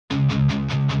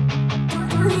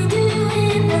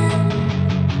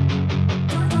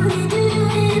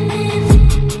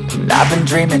I've been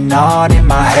dreaming on in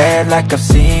my head like I've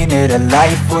seen it. A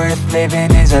life worth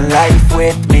living is a life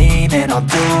with meaning. I'll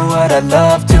do what I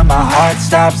love till my heart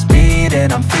stops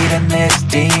beating. I'm feeding this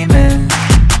demon.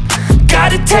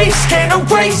 Got a taste, can't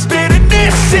erase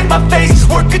bitterness in my face.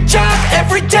 Work a job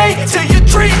every day till your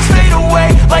dreams fade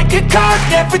away. Like a card,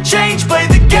 never change, play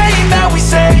the game that we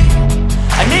say.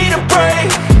 I need a break.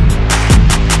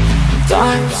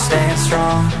 I'm staying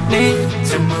strong, need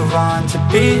to move on to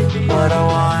be what I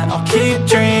want. I'll keep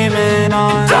dreaming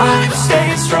on. I'm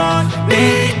staying strong,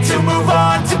 need to move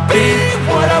on to be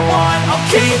what I want.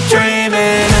 I'll keep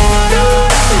dreaming on.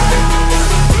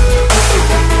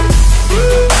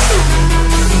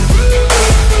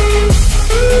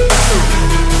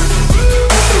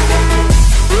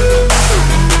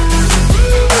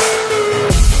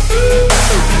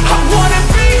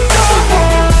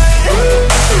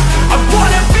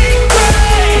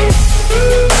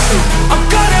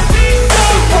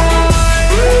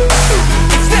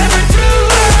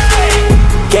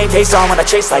 Face on when I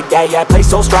chase like that. Yeah, I play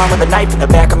so strong with a knife in the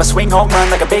back. I'ma swing home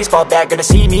run like a baseball bat. Gonna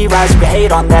see me rise, you can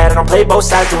hate on that. I don't play both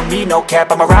sides, doing me no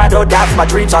cap. I'ma ride or die for my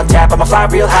dreams on tap. I'ma fly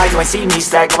real high, you ain't see me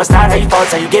slack. No, it's not how you fall,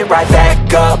 it's how you get right back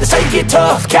up. That's how you get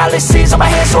tough. Calluses on my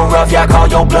hands so rough, yeah, I call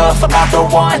your bluff. I'm not the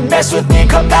one, mess with me and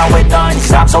come out with none.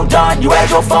 Cause I'm so done, you had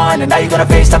your fun. And now you're gonna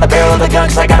face down the barrel of the gun.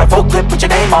 Cause I got a full clip with your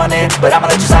name on it. But I'ma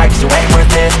let you slide cause you ain't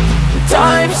worth it.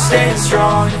 I'm staying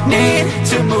strong, need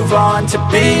to move on to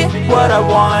be what I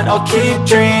want. I'll keep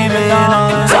dreaming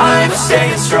on. I'm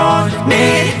staying strong,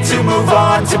 need to move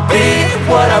on to be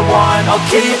what I want. I'll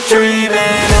keep dreaming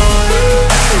on.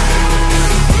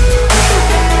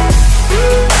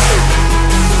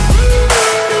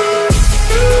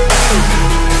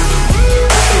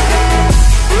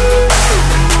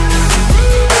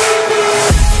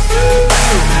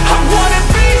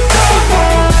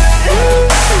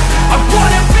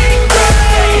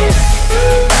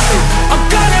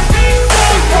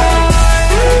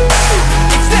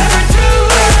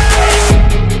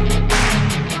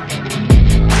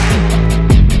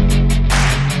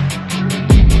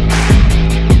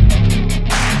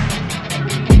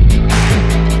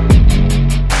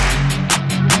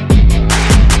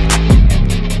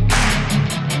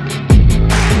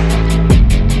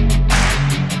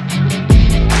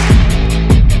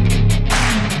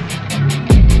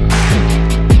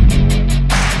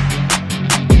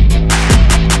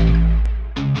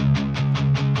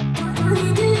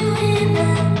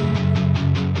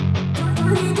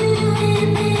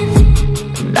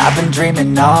 I've been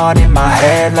dreaming on in my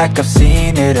head like I've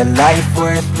seen it. A life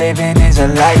worth living is a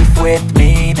life with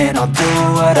meaning. I'll do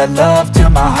what I love till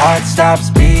my heart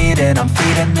stops beating. I'm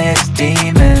feeding this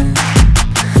demon.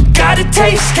 Got a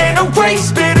taste, can't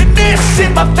erase bitterness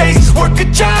in my face. Work a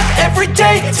job every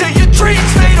day till your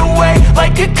dreams fade away.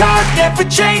 Like a card, never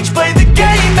change, play the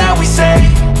game that we say.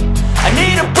 I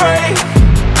need a break.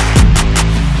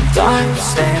 I'm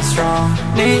staying strong,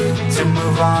 need to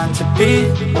move on to be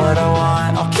what I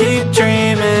want. I'll keep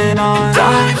dreaming on.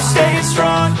 I'm staying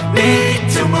strong, need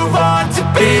to move on to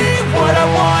be what I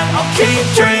want. I'll keep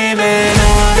dreaming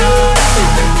on.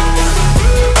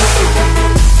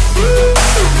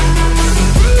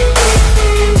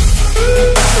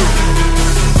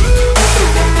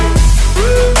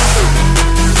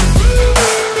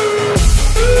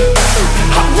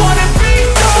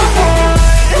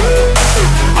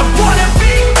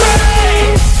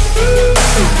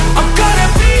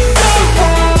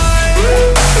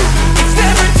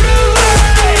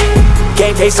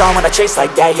 Face on when I chase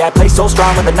like that. Yeah, I play so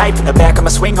strong with a knife in the back. I'ma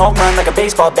swing home run like a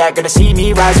baseball bat. Gonna see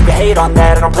me rise, you can hate on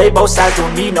that. I don't play both sides,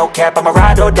 doing me no cap. I'ma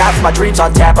ride or die for my dreams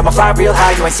on tap. I'ma fly real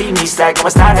high, you ain't see me slack. No,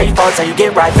 it's not how you fall, it's how you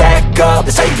get right back up.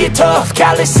 That's how you get tough.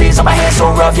 Calluses on my hands so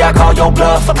rough, yeah, I call your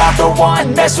bluff. I'm not the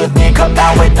one, mess with me and come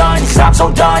out with none. Cause I'm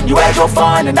so done, you had your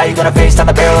fun. And now you're gonna face down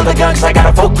the barrel of the gun. Cause I got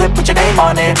a full clip with your name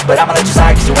on it. But I'ma let you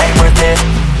slide cause you ain't worth it.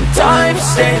 I'm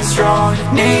staying strong,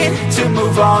 need to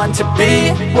move on to be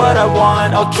what I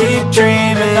want. I'll keep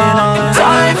dreaming on.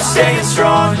 I'm staying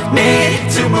strong, need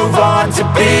to move on to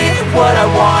be what I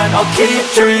want. I'll keep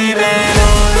dreaming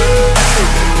on.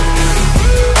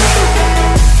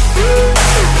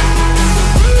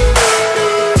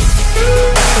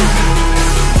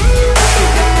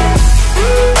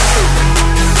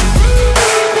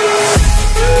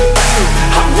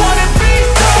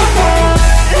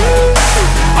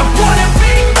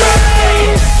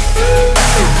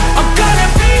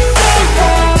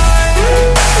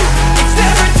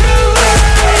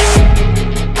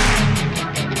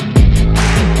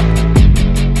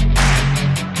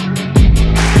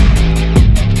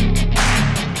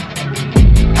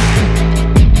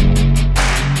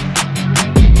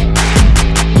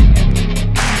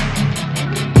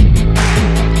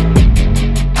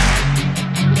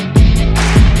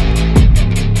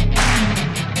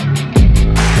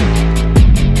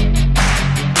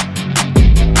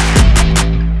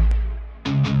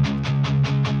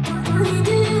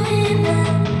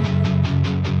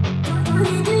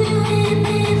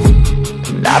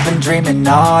 dreaming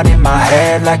on in my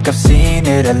head like I've seen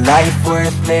it. A life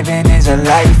worth living is a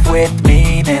life with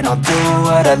meaning. I'll do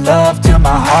what I love till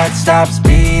my heart stops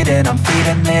beating. I'm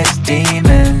feeding this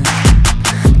demon.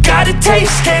 Got a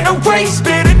taste, can't erase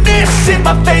bitterness in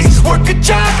my face. Work a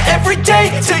job every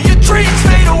day till your dreams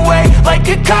fade away. Like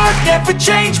a card, never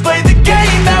change, play the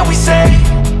game that we say.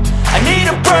 I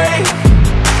need a break.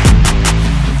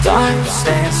 I'm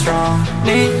staying strong,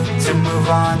 need to move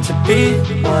on to be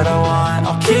what I want.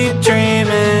 I'll keep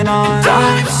dreaming on.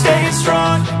 I'm staying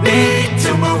strong, need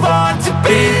to move on to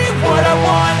be what I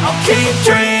want. I'll keep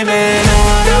dreaming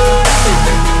on.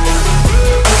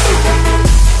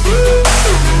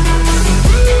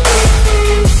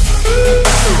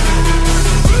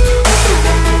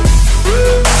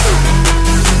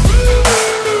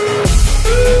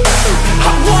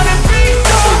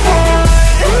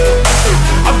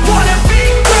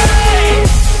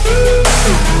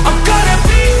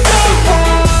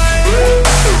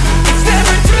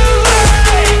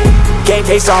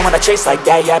 Face on when I chase like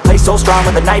that, yeah, I play so strong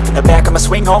with a knife in the back. I'ma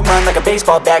swing home run like a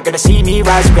baseball bat. Gonna see me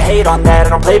rise, you can hate on that. I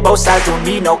don't play both sides, doing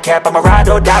me no cap. I'ma ride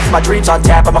or die for my dreams on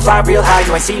tap. I'ma fly real high,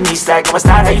 you ain't see me stack. No, it's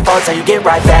not how you fall, it's how you get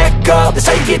right back up. That's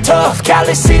how you get tough.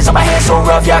 Calluses on my hands so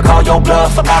rough, yeah, I call your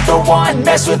bluff. I'm not the one,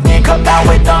 mess with me and come out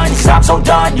with none. Cause I'm so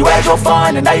done, you had your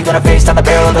fun. And now you're gonna face down the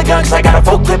barrel of the gun. Cause I got a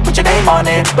full clip, put your name on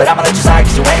it. But I'ma let you slide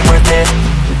cause you ain't worth it.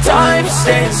 I'm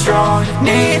staying strong,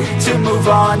 need to move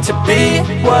on to be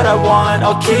what I want.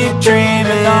 I'll keep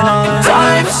dreaming on.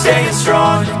 I'm staying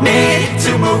strong, need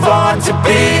to move on to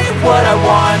be what I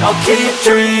want. I'll keep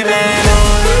dreaming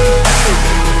on.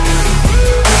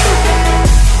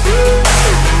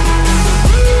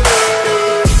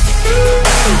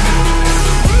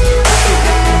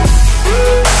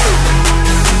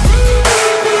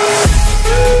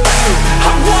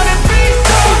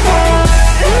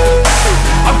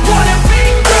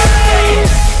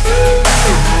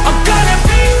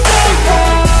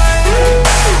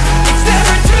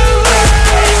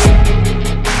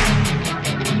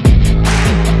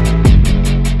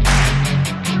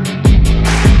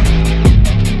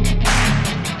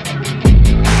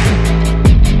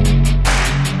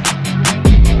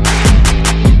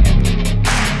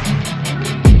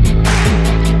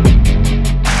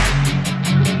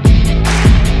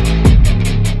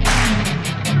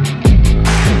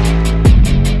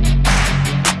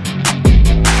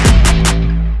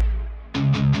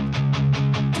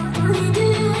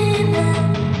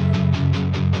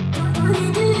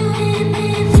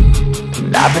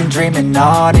 I've been dreaming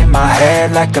on in my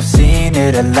head like I've seen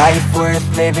it. A life worth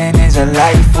living is a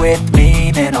life with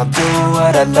meaning. I'll do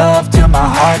what I love till my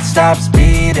heart stops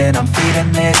beating. I'm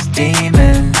feeding this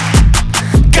demon.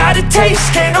 Got a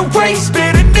taste, can't erase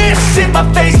bitterness in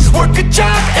my face. Work a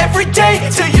job every day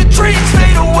till your dreams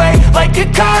fade away. Like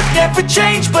a card, never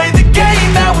change, play the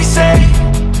game that we say.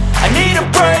 I need a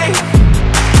break.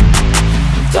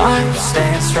 I'm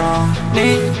staying strong,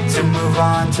 need to move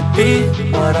on to be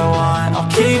what I want.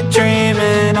 I'll keep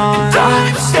dreaming on.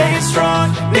 I'm staying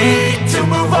strong, need to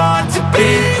move on to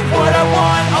be what I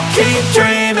want. I'll keep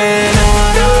dreaming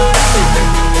on.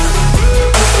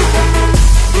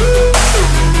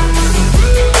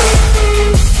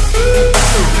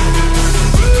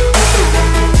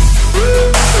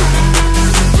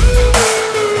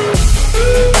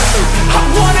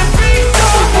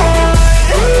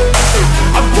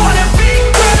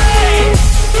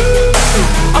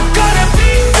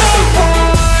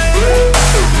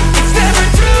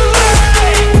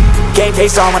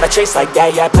 Face on when I chase like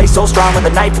that, yeah, I play so strong with a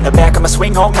knife in the back. I'ma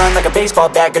swing home run like a baseball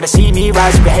bat. Gonna see me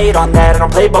rise, you can hate on that. I don't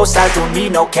play both sides, doing me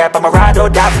no cap. I'ma ride or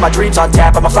die for my dreams on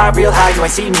tap. I'ma fly real high, you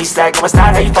ain't see me stack. No, it's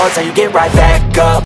not how you fall, it's how you get right back up.